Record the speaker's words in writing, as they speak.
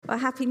Well,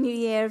 Happy New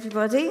Year,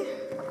 everybody.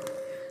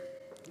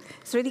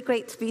 It's really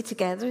great to be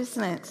together,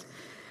 isn't it?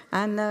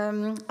 And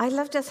I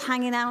love just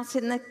hanging out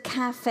in the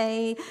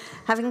cafe,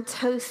 having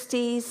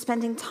toasties,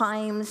 spending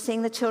time,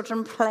 seeing the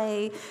children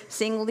play,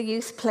 seeing all the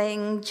youth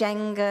playing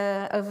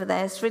Jenga over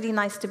there. It's really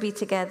nice to be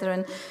together,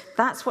 and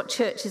that's what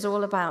church is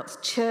all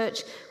about.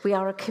 Church, we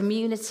are a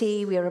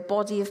community, we are a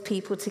body of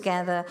people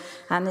together,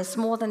 and it's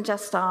more than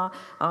just our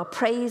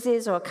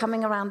praises or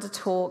coming around to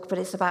talk, but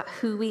it's about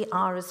who we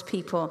are as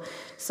people.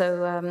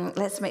 So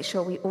let's make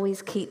sure we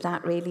always keep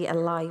that really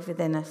alive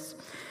within us.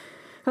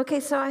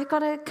 Okay, so I've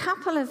got a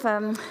couple of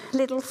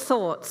little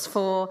thoughts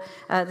for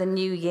the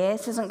new year.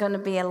 This isn't going to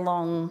be a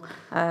long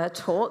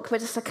talk, but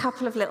just a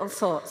couple of little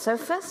thoughts. So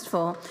first of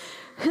all,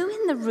 who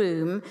in the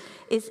room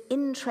is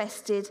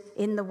interested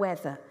in the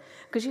weather?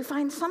 Because you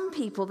find some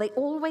people, they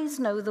always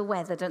know the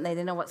weather, don't they?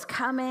 They know what's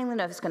coming, they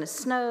know if it's going to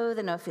snow,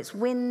 they know if it's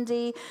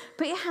windy.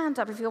 Put your hand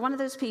up if you're one of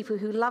those people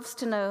who loves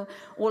to know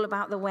all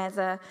about the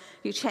weather.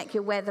 You check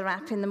your weather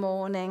app in the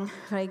morning.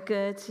 Very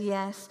good,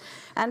 yes.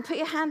 And put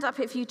your hand up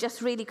if you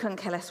just really couldn't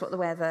care less what the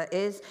weather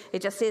is.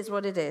 It just is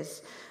what it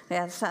is.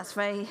 Yes, that's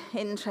very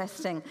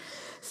interesting.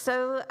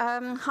 So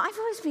I've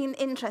always been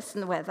interested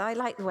in the weather. I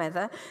like the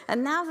weather.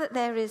 And now that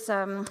there is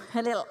a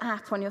little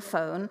app on your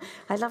phone,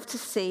 I love to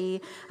see,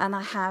 and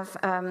I have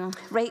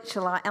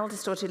Rachel, our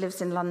eldest daughter who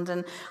lives in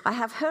London, I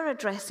have her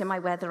address in my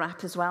weather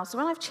app as well. So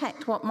when I've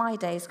checked what my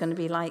day is going to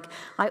be like,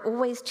 I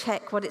always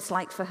check what it's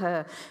like for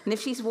her. And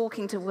if she's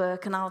walking to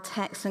work, and I'll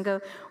text and go,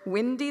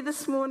 windy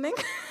this morning,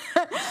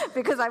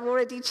 because I've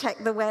already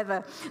checked the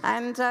weather.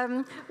 And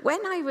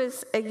when I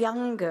was a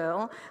young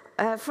girl,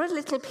 for a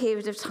little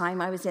period of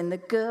time, I was in the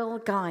Girl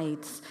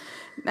Guides.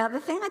 Now, the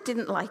thing I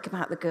didn't like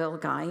about the Girl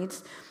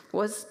Guides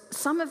was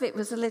some of it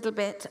was a little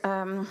bit,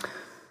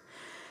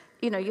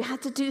 you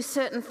had to do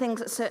certain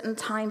things at certain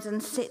times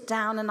and sit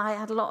down, and I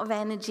had a lot of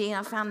energy, and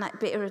I found that a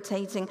bit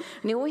irritating.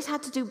 And you always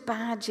had to do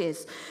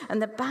badges,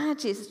 and the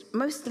badges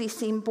mostly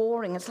seemed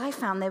boring, until I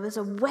found there was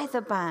a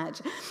weather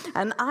badge.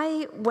 And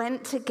I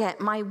went to get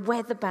my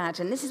weather badge,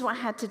 and this is what I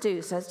had to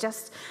do. So I was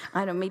just,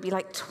 maybe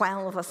like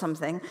 12 or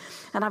something,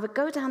 and I would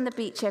go down the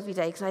beach every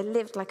day, because I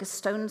lived like a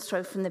stone's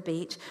throw from the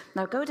beach,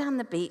 and I would go down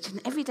the beach,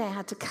 and every day I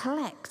had to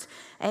collect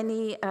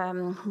any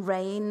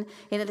rain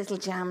in a little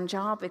jam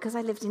jar. Because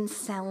I lived in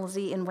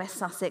Selsey in West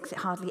Sussex, it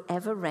hardly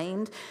ever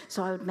rained,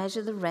 so I would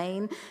measure the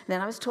rain. And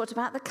then I was taught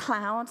about the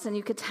clouds, and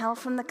you could tell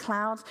from the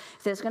clouds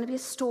if there was going to be a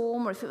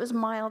storm, or if it was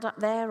mild up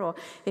there, or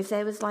if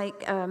there was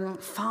like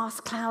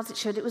fast clouds, it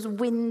showed it was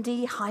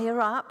windy higher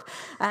up,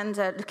 and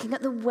looking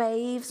at the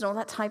waves and all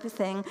that type of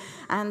thing.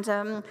 And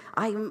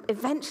I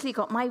eventually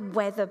got my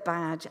weather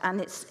badge,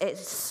 and it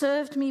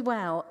served me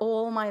well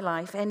all my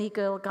life. Any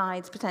Girl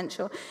Guides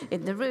potential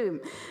in the room.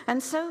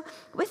 And so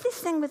with this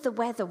thing with the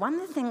weather, one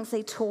of the things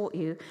they taught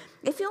you,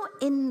 if you're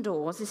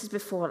indoors, this is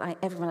before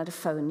everyone had a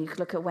phone, you could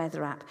look at a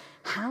weather app,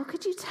 how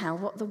could you tell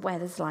what the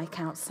weather's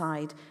like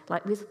outside,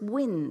 like with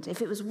wind,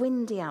 if it was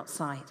windy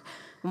outside?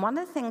 And one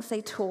of the things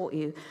they taught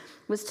you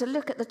was to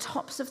look at the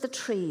tops of the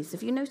trees.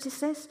 Have you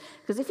noticed this?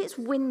 Because if it's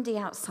windy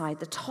outside,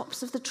 the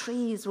tops of the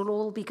trees will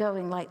all be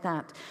going like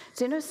that.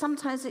 So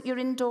sometimes that you're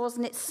indoors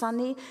and it's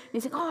sunny, and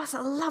you think, oh, it's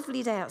a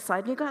lovely day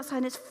outside. And you go outside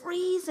and it's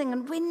freezing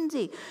and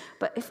windy.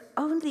 But if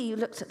only you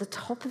looked at the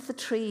top of the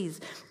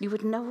trees, you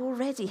would know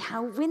already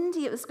how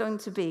windy it was going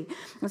to be.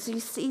 And so you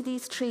see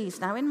these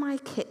trees. Now, in my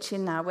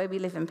kitchen now, where we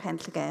live in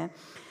Pentlegare,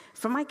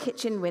 from my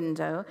kitchen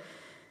window,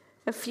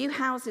 a few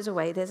houses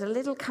away, there's a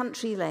little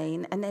country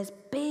lane, and there's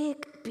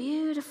big,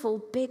 beautiful,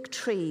 big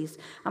trees.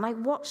 And I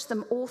watch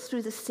them all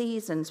through the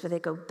seasons, where they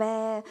go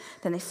bare,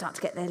 then they start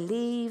to get their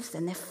leaves,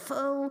 then they're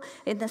full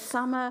in the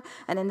summer,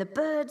 and then the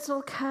birds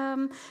will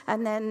come.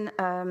 And then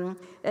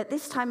at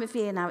this time of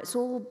year now, it's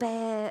all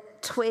bare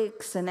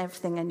twigs and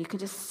everything, and you can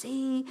just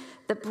see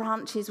the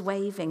branches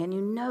waving, and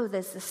you know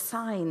there's the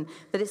sign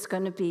that it's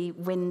going to be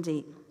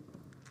windy.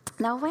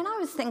 Now, when I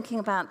was thinking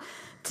about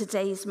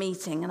today's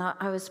meeting and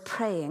I was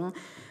praying,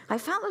 I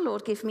felt the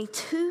Lord give me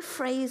two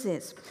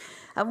phrases.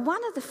 And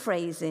one of the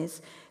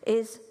phrases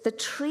is, the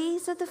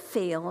trees of the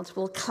field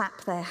will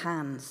clap their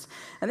hands.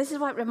 And this is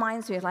what it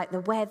reminds me of, like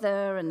the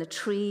weather and the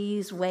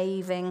trees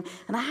waving.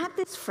 And I had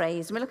this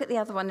phrase, and we'll look at the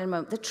other one in a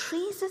moment. The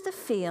trees of the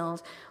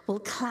field will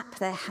clap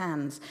their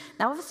hands.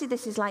 Now, obviously,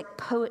 this is like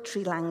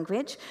poetry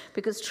language,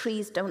 because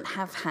trees don't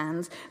have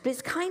hands. But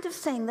it's kind of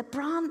saying the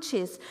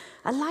branches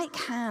are like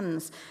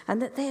hands,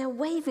 and that they are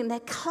waving,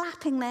 they're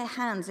clapping their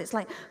hands. It's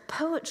like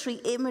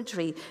poetry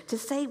imagery to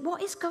say,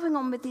 what is going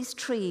on with these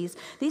trees?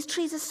 These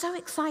trees are so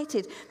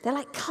excited. They're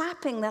like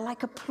clapping, they're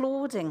like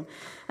applauding.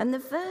 And the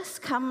verse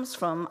comes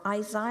from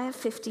Isaiah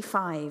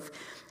 55.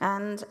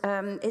 And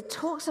it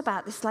talks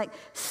about this like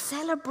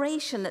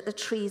celebration that the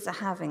trees are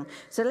having.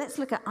 So let's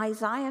look at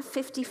Isaiah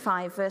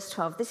 55, verse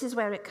 12. This is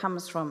where it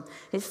comes from.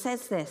 It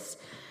says this: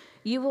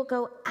 you will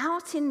go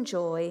out in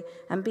joy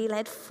and be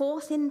led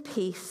forth in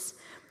peace.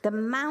 The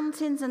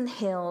mountains and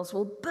hills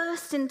will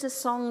burst into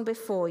song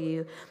before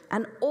you,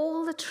 and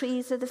all the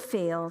trees of the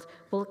field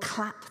will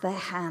clap their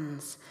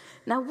hands.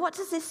 Now, what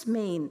does this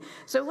mean?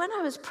 So when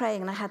I was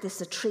praying and I had this,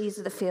 the trees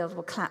of the field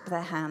will clap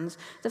their hands,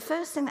 the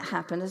first thing that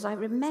happened is I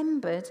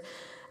remembered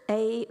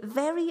a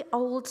very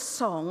old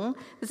song.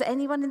 Does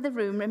anyone in the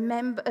room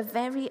remember a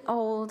very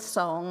old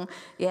song?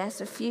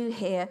 Yes, a few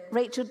here.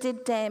 Rachel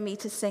did dare me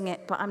to sing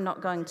it, but I'm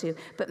not going to.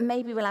 But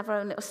maybe we'll have our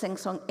own little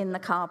sing-song in the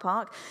car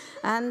park.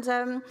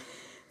 And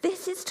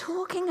this is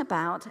talking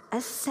about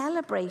a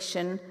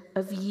celebration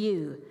of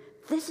you.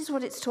 This is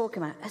what it's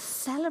talking about, a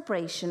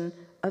celebration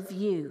of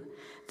you.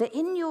 That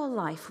in your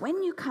life,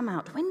 when you come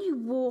out, when you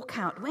walk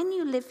out, when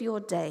you live your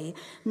day,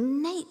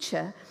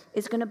 nature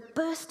is going to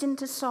burst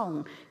into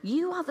song.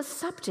 You are the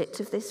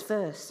subject of this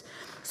verse.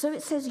 So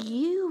it says,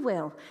 you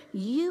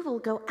will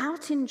go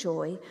out in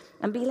joy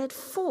and be led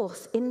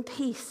forth in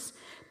peace.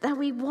 Now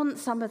we want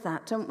some of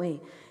that, don't we?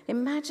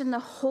 Imagine the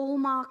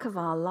hallmark of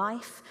our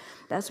life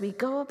as we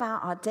go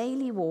about our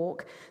daily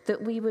walk,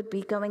 that we would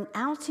be going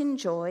out in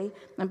joy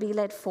and be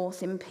led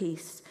forth in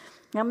peace.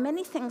 Now,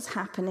 many things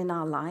happen in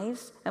our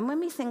lives, and when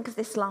we think of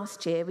this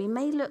last year, we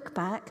may look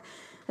back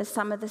at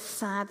some of the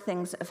sad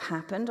things that have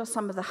happened or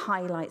some of the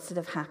highlights that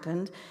have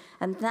happened,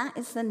 and that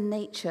is the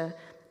nature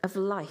of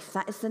life.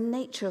 That is the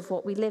nature of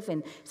what we live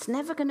in. It's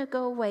never going to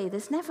go away.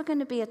 There's never going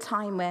to be a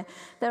time where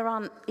there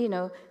aren't,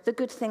 the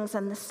good things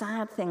and the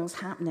sad things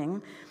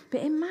happening.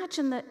 But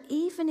imagine that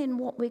even in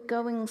what we're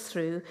going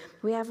through,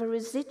 we have a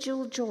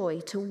residual joy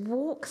to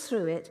walk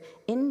through it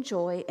in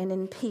joy and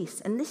in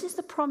peace. And this is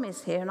the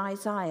promise here in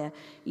Isaiah.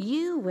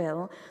 You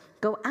will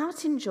go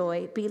out in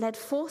joy, be led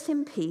forth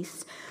in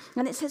peace.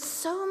 And it says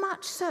so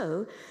much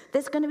so,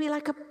 there's going to be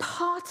like a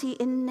party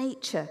in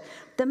nature.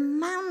 The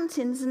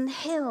mountains and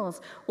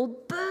hills will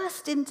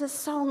burst into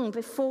song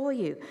before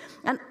you.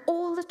 And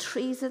all the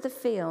trees of the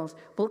field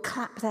will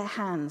clap their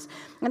hands.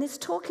 And it's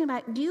talking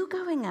about you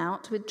going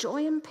out with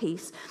joy and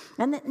peace.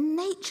 And that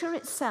nature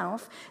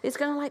itself is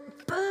going to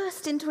like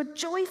burst into a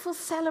joyful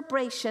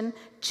celebration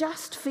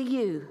just for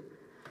you.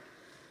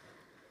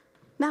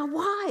 Now,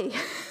 why?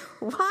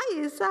 Why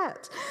is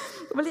that?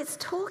 Well, it's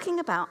talking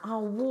about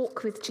our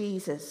walk with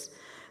Jesus.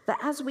 That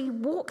as we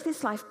walk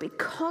this life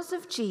because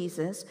of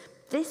Jesus,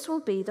 this will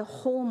be the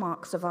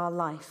hallmarks of our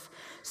life.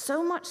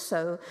 So much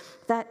so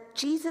that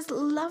Jesus'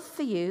 love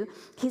for you,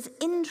 his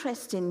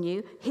interest in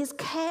you, his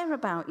care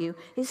about you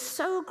is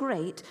so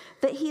great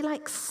that he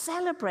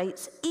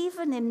celebrates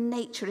even in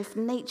nature, if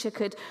nature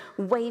could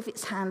wave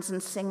its hands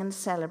and sing and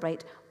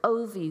celebrate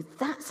over you.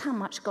 That's how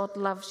much God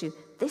loves you.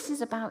 This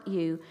is about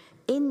you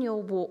in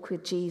your walk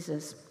with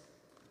Jesus.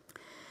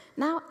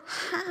 Now,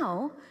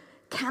 how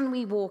can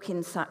we walk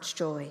in such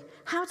joy?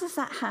 How does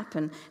that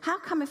happen? How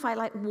come if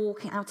I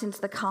walk out into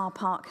the car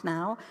park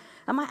now,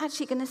 am I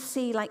actually going to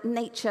see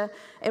nature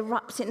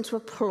erupt into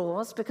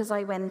applause because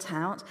I went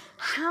out?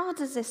 How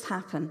does this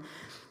happen?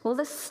 Well,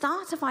 the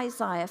start of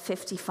Isaiah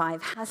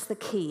 55 has the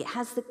key. It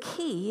has the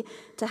key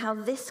to how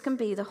this can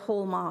be the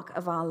hallmark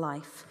of our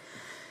life.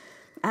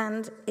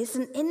 And it's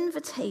an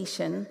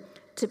invitation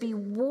to be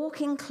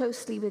walking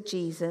closely with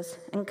Jesus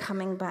and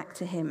coming back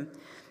to him.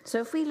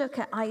 So if we look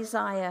at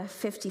Isaiah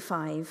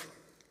 55,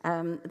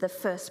 the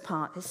first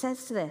part, it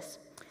says this: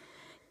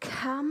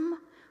 "Come,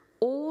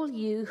 all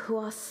you who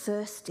are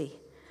thirsty,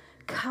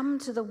 come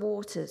to the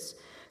waters."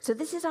 So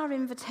this is our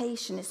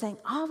invitation. It's saying,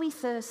 are we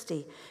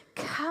thirsty?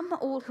 Come,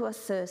 all who are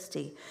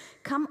thirsty.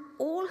 Come,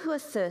 all who are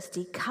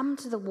thirsty, come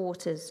to the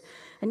waters.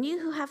 And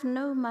you who have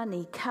no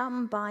money,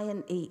 come buy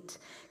and eat.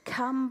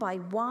 Come buy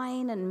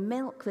wine and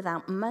milk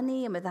without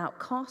money and without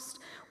cost.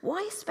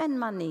 Why spend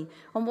money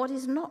on what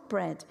is not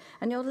bread,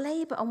 and your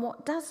labor on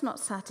what does not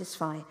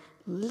satisfy?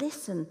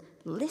 Listen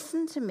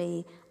to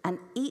me and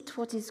eat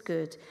what is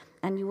good,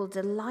 and you will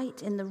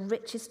delight in the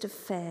richest of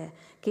fare.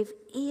 Give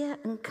ear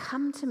and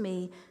come to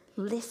me.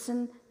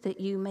 Listen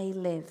that you may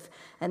live.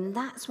 And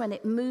that's when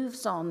it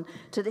moves on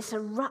to this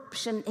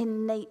eruption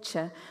in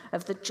nature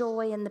of the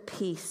joy and the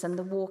peace and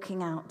the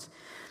walking out.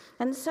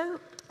 And so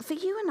for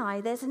you and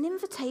I, there's an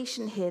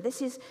invitation here.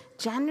 This is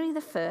January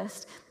the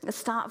 1st, the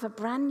start of a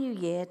brand new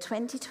year,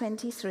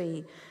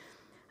 2023.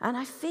 And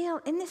I feel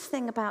in this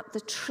thing about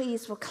the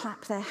trees will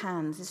clap their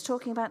hands, it's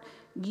talking about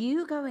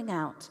you going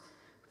out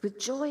with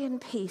joy and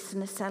peace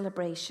and a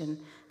celebration.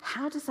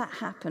 How does that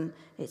happen?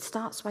 It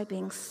starts by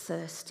being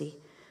thirsty,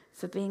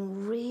 for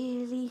being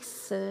really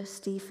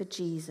thirsty for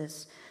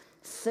Jesus,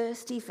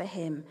 thirsty for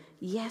him.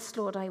 Yes,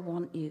 Lord, I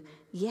want you.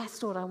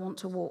 Yes, Lord, I want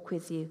to walk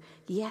with you.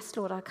 Yes,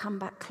 Lord, I'll come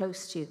back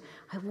close to you.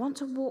 I want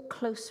to walk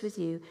close with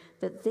you,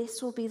 that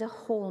this will be the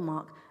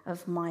hallmark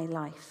of my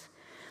life.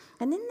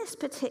 And in this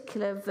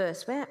particular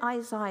verse, where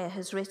Isaiah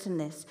has written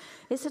this,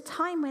 it's a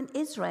time when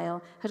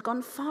Israel had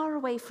gone far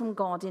away from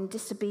God in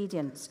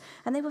disobedience.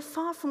 And they were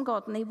far from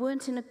God, and they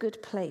weren't in a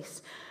good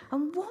place.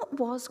 And what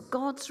was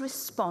God's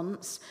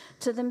response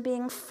to them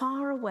being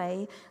far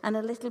away and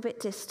a little bit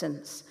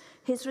distant?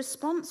 His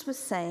response was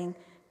saying,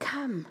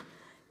 come.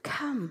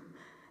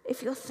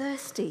 If you're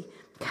thirsty,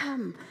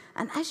 Come,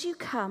 and as you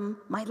come,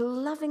 my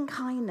loving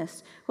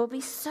kindness will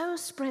be so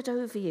spread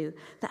over you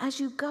that as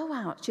you go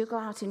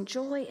out in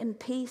joy and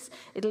peace.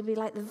 It'll be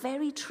like the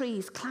very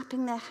trees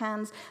clapping their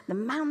hands, the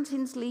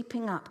mountains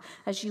leaping up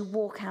as you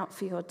walk out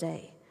for your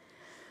day.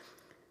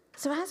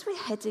 So as we're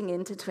heading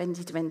into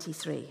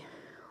 2023,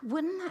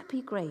 wouldn't that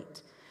be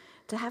great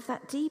to have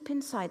that deep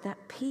inside,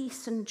 that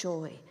peace and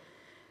joy,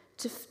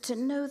 to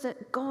know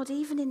that God,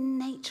 even in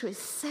nature, is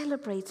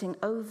celebrating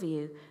over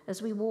you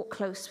as we walk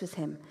close with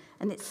him.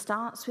 And it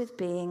starts with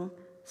being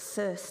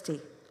thirsty.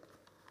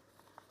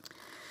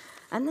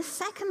 And the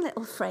second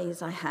little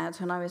phrase I had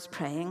when I was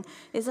praying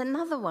is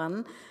another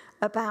one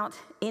about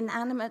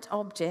inanimate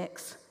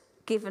objects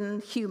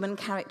given human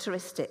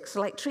characteristics.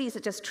 Like trees are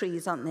just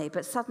trees, aren't they?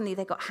 But suddenly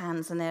they've got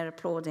hands and they're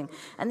applauding.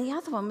 And the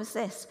other one was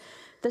this: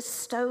 the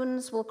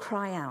stones will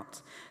cry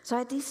out. So I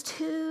had these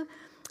two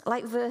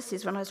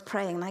verses when I was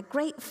praying, and I had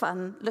great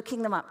fun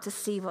looking them up to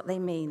see what they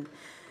mean.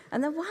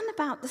 And the one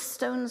about the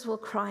stones will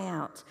cry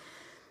out,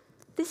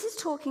 this is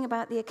talking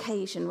about the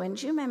occasion when,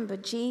 do you remember,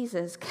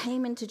 Jesus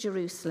came into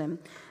Jerusalem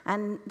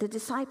and the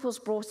disciples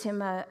brought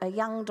him a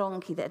young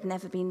donkey that had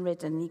never been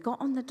ridden. He got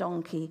on the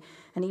donkey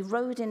and he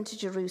rode into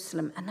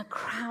Jerusalem, and the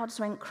crowds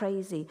went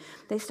crazy.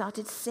 They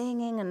started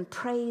singing and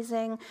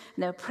praising, and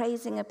they were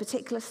praising a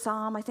particular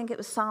psalm. I think it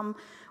was Psalm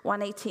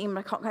 118,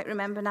 I can't quite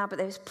remember now, but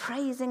they was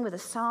praising with a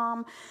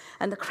psalm,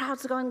 and the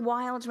crowds are going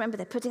wild. Remember,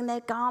 they're putting their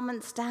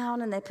garments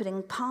down and they're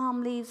putting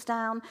palm leaves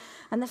down,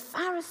 and the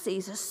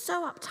Pharisees are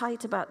so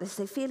uptight about this.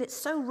 They feel it's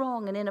so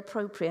wrong and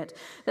inappropriate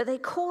that they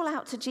call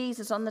out to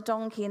Jesus on the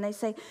donkey and they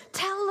say,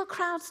 "Tell the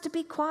crowds to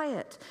be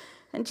quiet."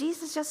 And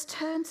Jesus just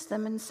turns to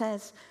them and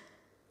says,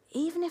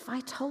 "Even if I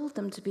told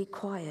them to be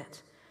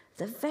quiet,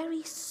 the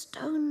very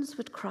stones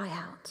would cry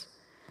out."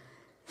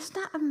 Isn't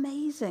that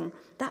amazing?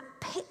 That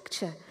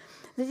picture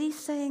that he's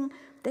saying,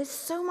 there's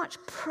so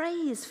much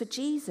praise for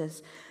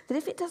Jesus that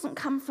if it doesn't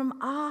come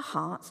from our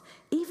hearts,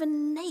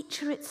 even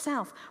nature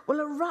itself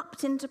will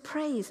erupt into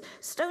praise.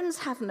 Stones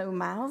have no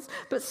mouths,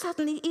 but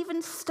suddenly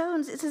even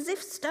stones, it's as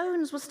if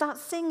stones will start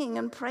singing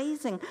and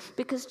praising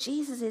because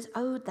Jesus is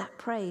owed that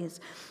praise.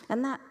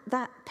 And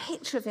that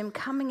picture of him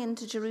coming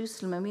into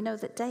Jerusalem, and we know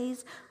that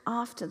days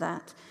after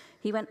that,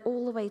 he went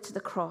all the way to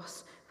the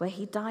cross where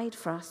he died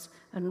for us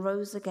and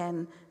rose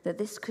again, that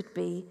this could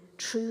be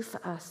true for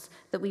us,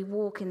 that we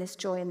walk in this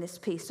joy and this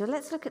peace. So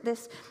let's look at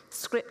this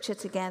scripture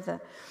together.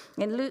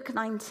 In Luke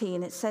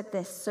 19, it said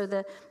this. So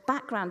the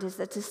background is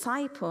the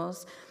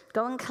disciples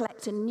go and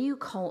collect a new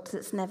colt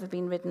that's never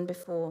been ridden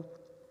before.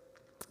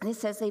 And it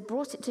says they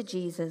brought it to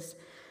Jesus,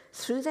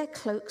 threw their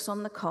cloaks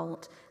on the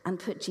colt, and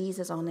put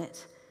Jesus on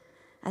it.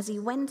 As he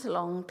went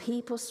along,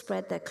 people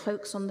spread their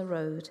cloaks on the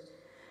road.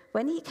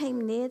 When he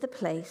came near the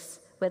place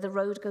where the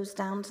road goes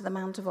down to the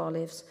Mount of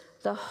Olives,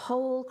 the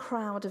whole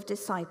crowd of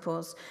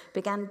disciples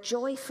began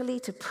joyfully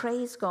to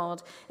praise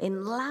God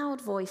in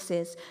loud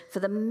voices for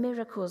the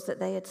miracles that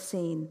they had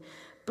seen.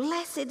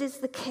 "Blessed is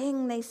the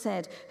King," they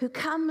said, "who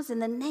comes in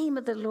the name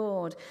of the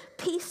Lord.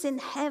 Peace in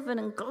heaven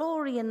and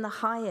glory in the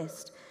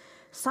highest."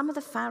 Some of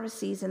the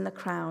Pharisees in the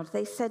crowd,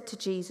 they said to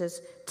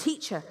Jesus,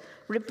 "Teacher,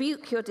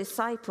 rebuke your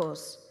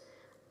disciples."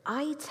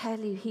 "I tell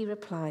you," he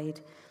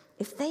replied,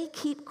 "if they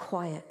keep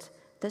quiet,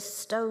 the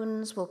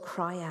stones will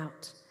cry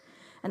out."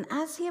 And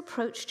as he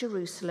approached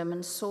Jerusalem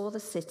and saw the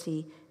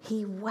city,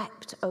 he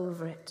wept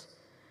over it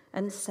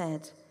and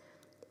said,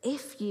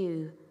 "If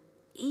you,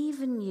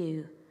 even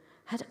you,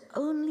 had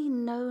only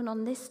known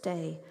on this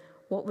day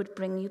what would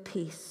bring you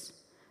peace,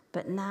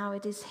 but now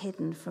it is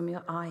hidden from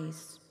your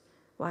eyes."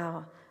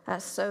 Wow,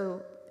 that's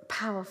so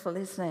powerful,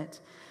 isn't it?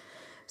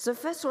 So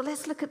first of all,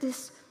 let's look at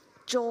this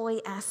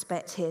joy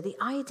aspect here.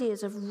 The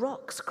ideas of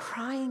rocks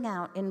crying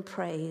out in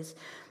praise,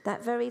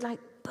 that very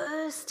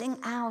bursting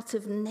out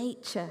of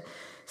nature,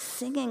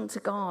 singing to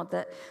God,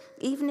 that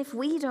even if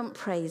we don't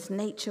praise,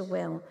 nature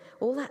will.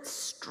 All that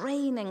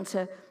straining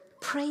to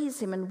praise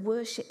him and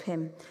worship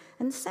him.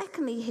 And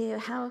secondly here,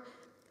 how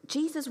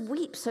Jesus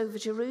weeps over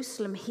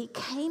Jerusalem. He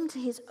came to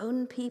his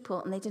own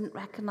people and they didn't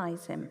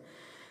recognize him.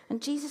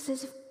 And Jesus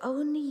says, if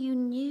only you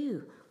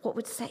knew what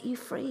would set you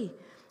free.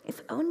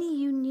 If only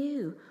you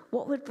knew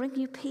what would bring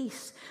you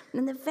peace.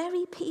 And the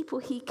very people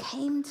he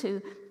came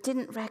to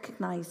didn't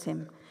recognize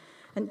him.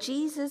 And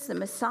Jesus, the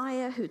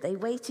Messiah, who they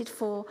waited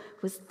for,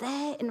 was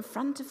there in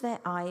front of their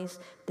eyes.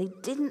 They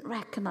didn't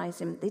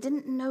recognize him. They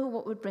didn't know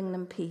what would bring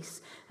them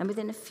peace. And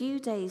within a few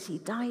days, he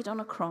died on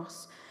a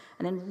cross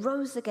and then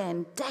rose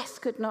again. Death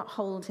could not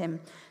hold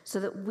him, so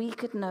that we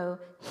could know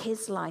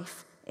his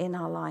life in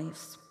our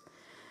lives.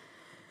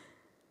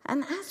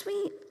 And as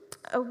we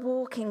are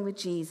walking with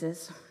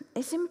Jesus,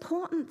 it's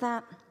important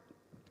that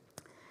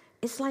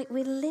it's like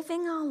we're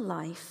living our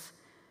life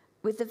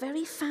with the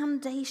very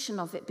foundation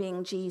of it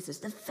being Jesus.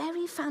 The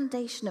very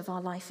foundation of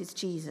our life is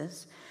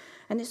Jesus.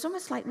 And it's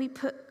almost like we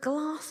put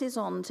glasses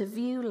on to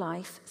view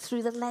life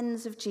through the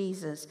lens of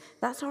Jesus.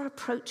 That's our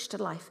approach to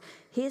life.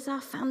 Here's our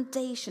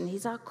foundation.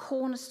 Here's our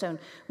cornerstone.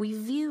 We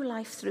view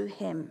life through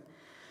him.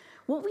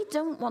 What we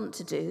don't want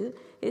to do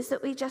is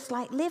that we just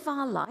live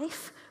our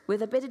life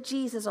with a bit of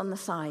Jesus on the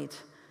side.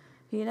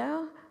 You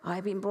know,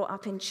 I've been brought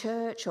up in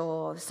church,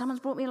 or someone's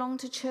brought me along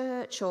to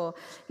church, or,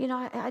 you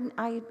know,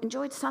 I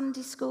enjoyed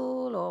Sunday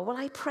school, or, well,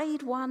 I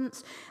prayed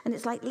once, and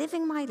it's like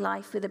living my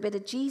life with a bit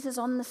of Jesus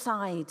on the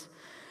side.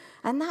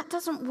 And that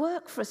doesn't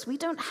work for us. We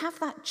don't have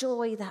that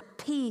joy, that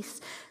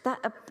peace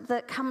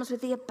that comes with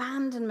the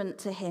abandonment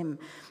to him.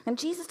 And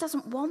Jesus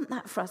doesn't want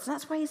that for us.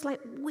 That's why he's like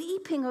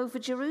weeping over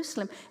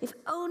Jerusalem. If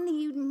only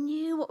you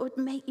knew what would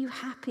make you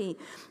happy.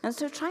 And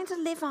so trying to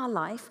live our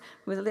life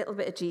with a little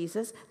bit of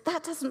Jesus,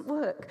 that doesn't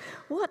work.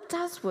 What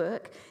does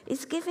work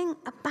is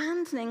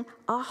abandoning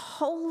our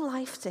whole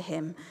life to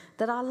him,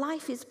 that our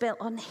life is built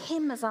on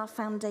him as our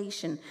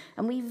foundation.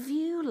 And we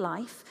view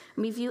life,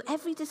 and we view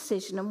every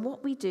decision and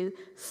what we do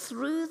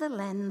through the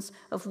lens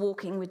of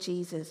walking with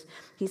Jesus.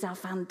 He's our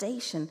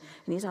foundation,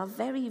 and he's our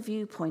very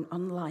viewpoint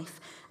on life.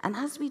 And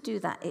as we do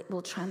that, it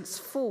will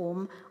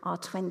transform our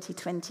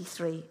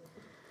 2023.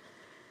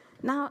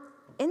 Now,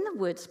 in the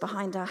woods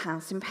behind our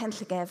house, in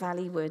Pentlegare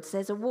Valley Woods,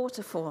 there's a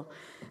waterfall.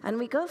 And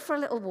we go for a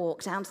little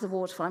walk down to the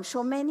waterfall. I'm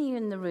sure many of you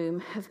in the room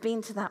have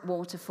been to that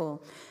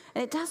waterfall.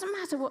 And it doesn't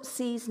matter what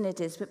season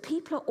it is, but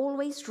people are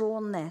always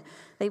drawn there.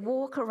 They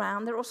walk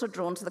around. They're also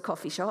drawn to the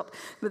coffee shop,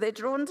 but they're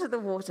drawn to the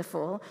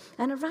waterfall.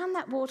 And around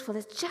that waterfall,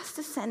 there's just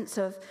a sense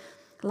of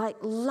like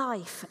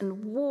life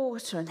and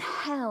water and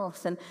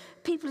health, and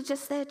people are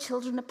just there.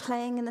 Children are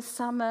playing in the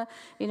summer,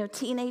 you know,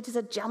 teenagers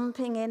are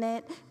jumping in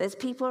it, there's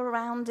people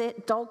around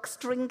it, dogs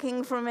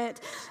drinking from it,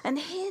 and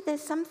here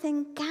there's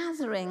something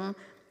gathering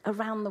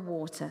around the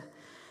water.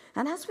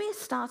 And as we are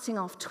starting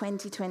off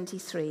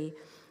 2023,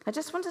 I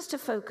just want us to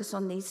focus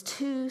on these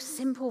two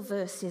simple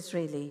verses,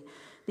 really,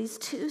 these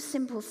two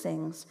simple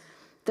things,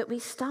 that we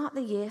start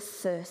the year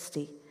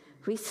thirsty.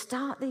 We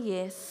start the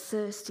year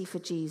thirsty for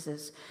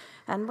Jesus.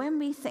 And when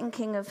we're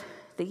thinking of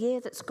the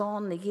year that's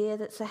gone, the year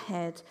that's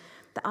ahead,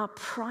 that our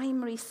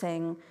primary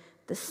thing,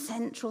 the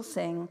central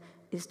thing,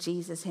 is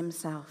Jesus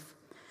himself.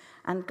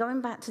 And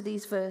going back to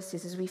these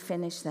verses as we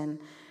finish then,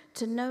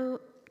 to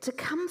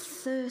come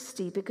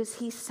thirsty because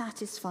he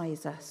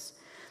satisfies us.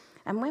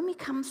 And when we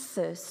come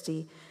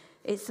thirsty,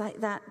 it's like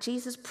that.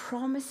 Jesus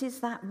promises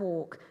that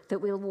walk, that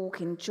we'll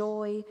walk in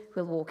joy,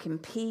 we'll walk in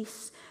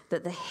peace,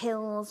 that the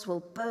hills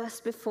will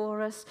burst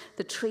before us,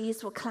 the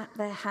trees will clap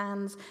their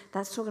hands.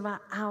 That's talking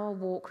about our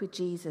walk with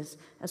Jesus.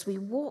 As we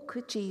walk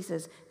with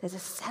Jesus, there's a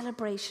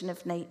celebration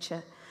of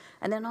nature.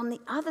 And then on the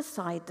other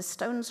side, the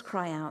stones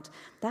cry out.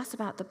 That's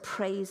about the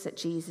praise that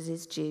Jesus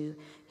is due.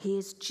 He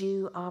is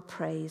due our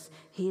praise.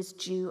 He is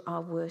due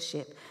our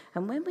worship.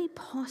 And when we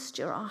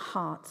posture our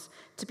hearts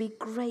to be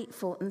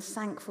grateful and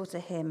thankful to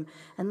him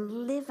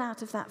and live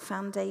out of that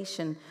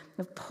foundation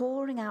of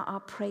pouring out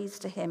our praise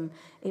to him,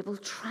 it will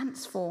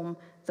transform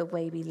the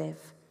way we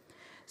live.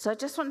 So I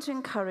just want to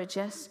encourage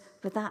us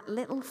with that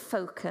little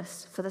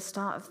focus for the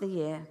start of the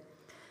year.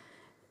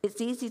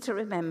 It's easy to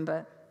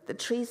remember. The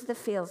trees of the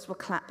fields will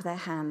clap their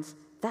hands.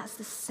 That's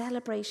the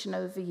celebration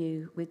over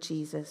you with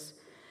Jesus.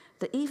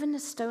 That even the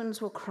stones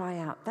will cry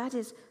out. That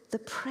is the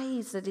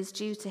praise that is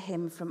due to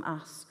him from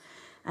us.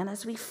 And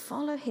as we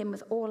follow him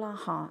with all our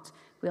heart,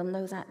 we'll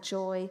know that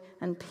joy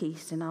and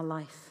peace in our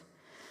life.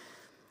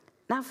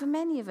 Now, for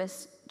many of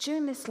us,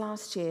 during this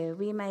last year,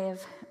 we may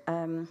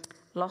have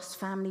lost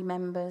family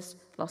members,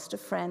 lost a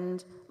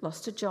friend,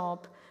 lost a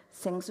job.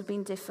 Things have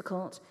been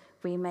difficult.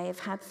 We may have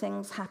had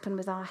things happen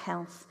with our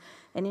health.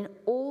 And in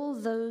all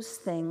those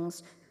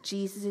things,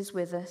 Jesus is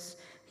with us.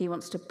 He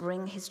wants to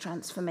bring his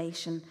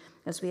transformation.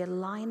 As we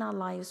align our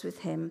lives with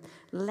him,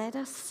 let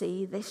us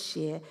see this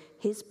year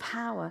his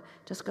power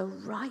just go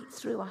right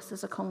through us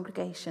as a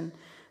congregation.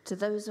 To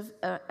those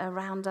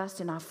around us,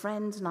 in our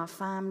friends, in our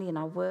family, in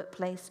our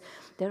workplace.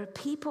 There are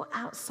people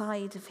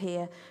outside of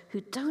here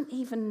who don't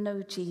even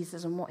know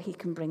Jesus and what he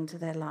can bring to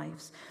their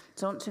lives.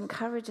 So I want to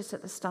encourage us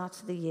at the start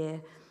of the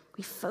year.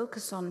 We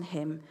focus on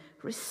him,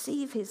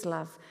 receive his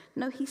love.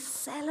 No, he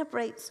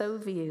celebrates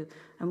over you,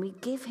 and we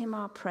give him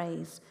our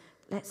praise.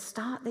 Let's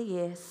start the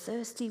year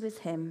thirsty with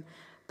him,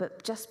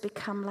 but just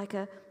become like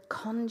a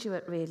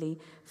conduit, really,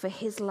 for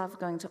his love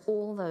going to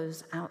all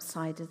those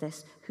outside of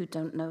this who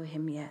don't know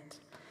him yet.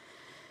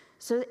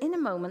 So in a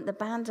moment, the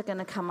band are going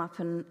to come up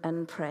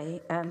and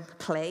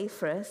play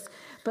for us.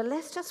 But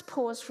let's just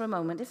pause for a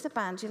moment. If the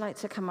band, you'd like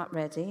to come up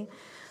ready.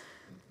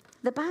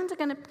 The band are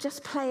going to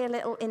just play a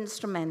little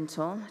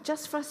instrumental,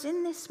 just for us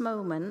in this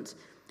moment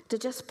to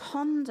just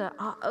ponder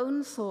our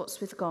own thoughts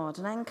with God.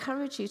 And I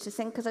encourage you to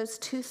think of those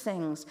two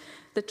things,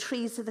 the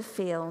trees of the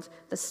field,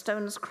 the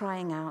stones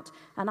crying out,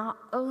 and our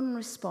own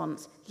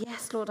response.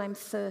 Yes, Lord, I'm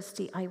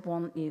thirsty. I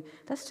want you.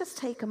 Let's just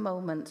take a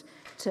moment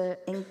to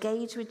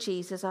engage with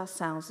Jesus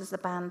ourselves as the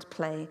band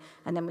play,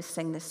 and then we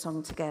sing this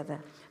song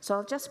together. So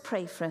I'll just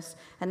pray for us,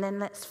 and then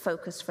let's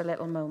focus for a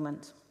little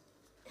moment.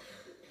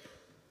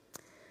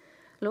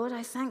 Lord,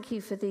 I thank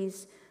you for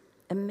these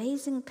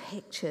amazing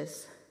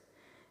pictures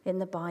in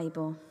the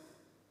Bible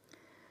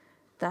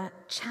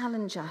that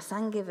challenge us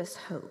and give us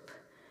hope.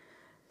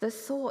 The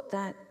thought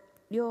that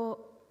your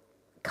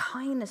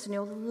kindness and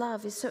your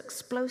love is so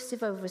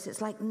explosive over us.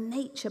 It's like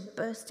nature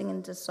bursting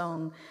into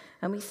song.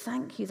 And we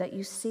thank you that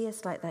you see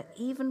us like that,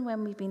 even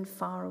when we've been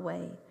far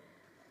away.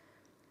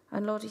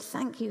 And Lord, we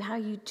thank you how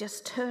you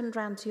just turned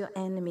around to your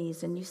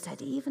enemies and you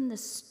said even the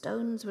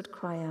stones would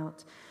cry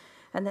out,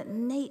 and that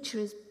nature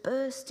is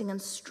bursting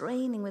and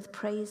straining with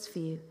praise for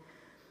you.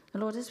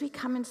 And Lord, as we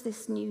come into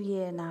this new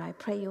year now, I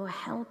pray you'll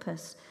help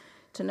us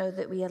to know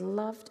that we are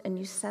loved and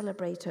you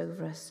celebrate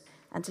over us,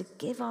 and to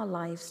give our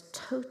lives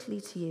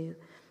totally to you.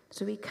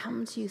 So we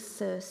come to you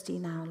thirsty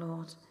now,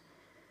 Lord.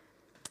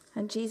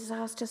 And Jesus, I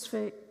ask just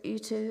for you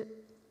to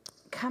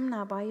come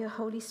now by your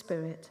Holy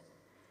Spirit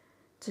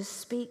to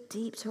speak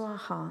deep to our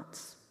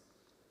hearts.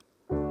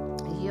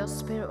 Your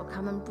Spirit will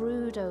come and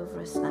brood over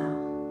us now.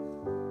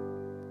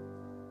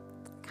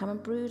 Come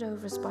and brood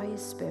over us by your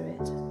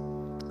Spirit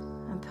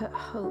and put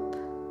hope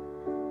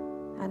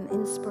and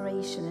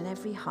inspiration in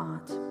every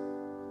heart.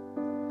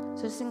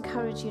 So just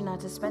encourage you now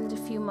to spend a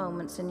few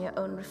moments in your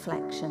own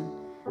reflection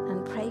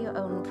and pray your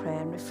own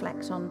prayer and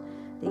reflect on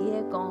the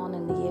year gone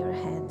and the year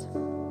ahead.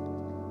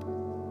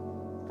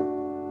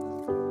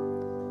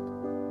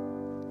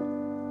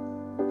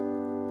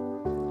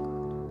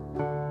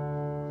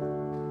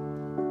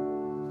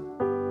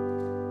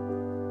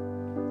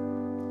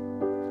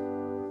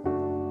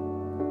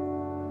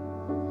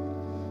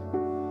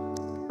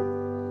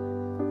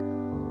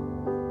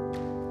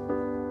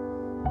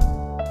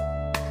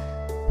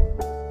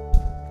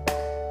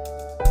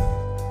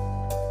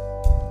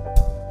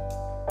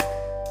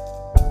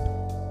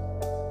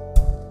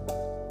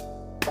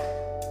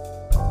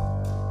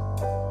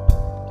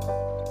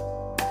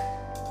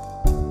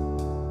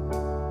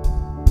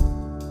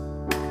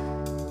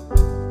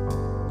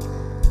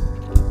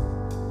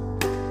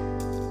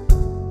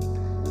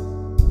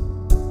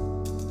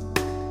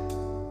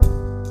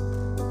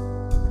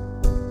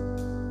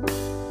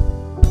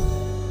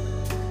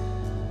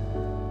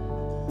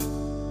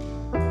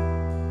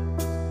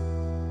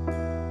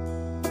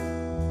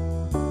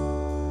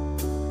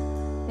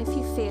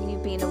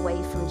 Been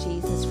away from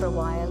Jesus for a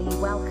while, he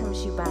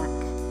welcomes you back.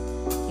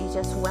 He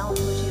just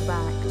welcomes you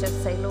back.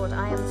 Just say, Lord,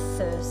 I am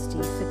thirsty.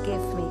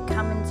 Forgive me.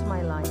 Come into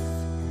my life.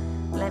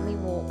 Let me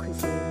walk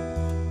with you.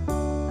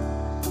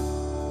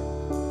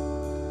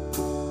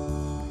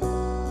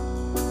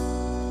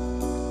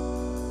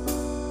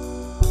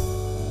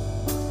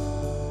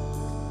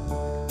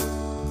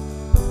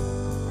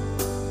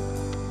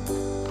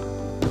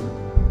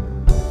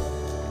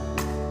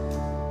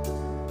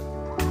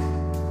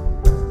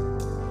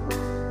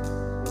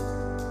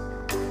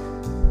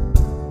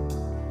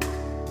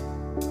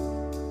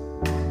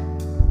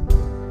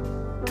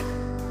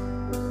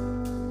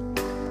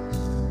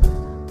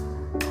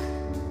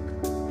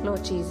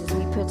 Lord Jesus,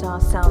 we put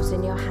ourselves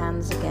in your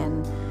hands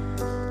again.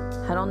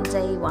 And on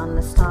day one,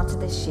 the start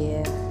of this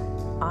year,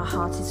 our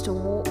heart is to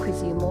walk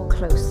with you more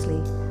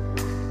closely,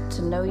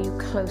 to know you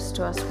close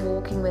to us,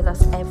 walking with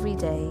us every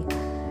day.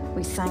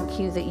 We thank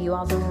you that you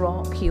are the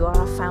rock, you are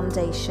our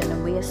foundation,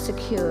 and we are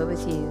secure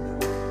with you.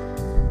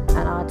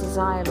 And our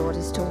desire, Lord,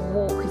 is to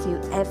walk with you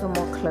ever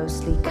more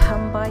closely.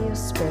 Come by your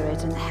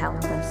Spirit and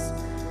help us.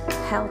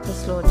 Help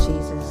us, Lord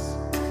Jesus.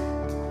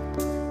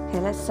 Okay,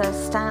 let's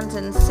stand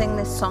and sing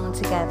this song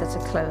together to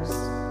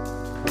close.